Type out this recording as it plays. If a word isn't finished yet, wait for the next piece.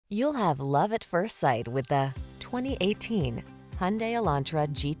You'll have love at first sight with the 2018 Hyundai Elantra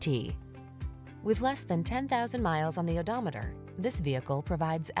GT. With less than 10,000 miles on the odometer, this vehicle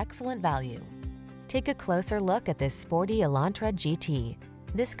provides excellent value. Take a closer look at this sporty Elantra GT.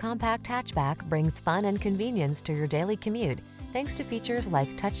 This compact hatchback brings fun and convenience to your daily commute thanks to features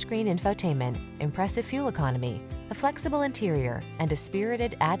like touchscreen infotainment, impressive fuel economy, a flexible interior, and a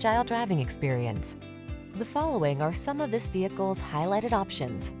spirited, agile driving experience. The following are some of this vehicle's highlighted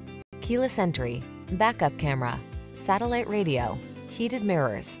options: keyless entry, backup camera, satellite radio, heated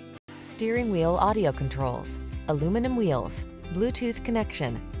mirrors, steering wheel audio controls, aluminum wheels, Bluetooth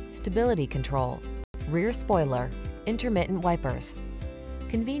connection, stability control, rear spoiler, intermittent wipers.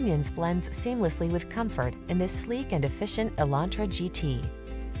 Convenience blends seamlessly with comfort in this sleek and efficient Elantra GT.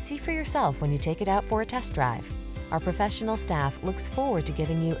 See for yourself when you take it out for a test drive. Our professional staff looks forward to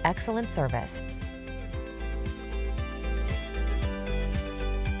giving you excellent service.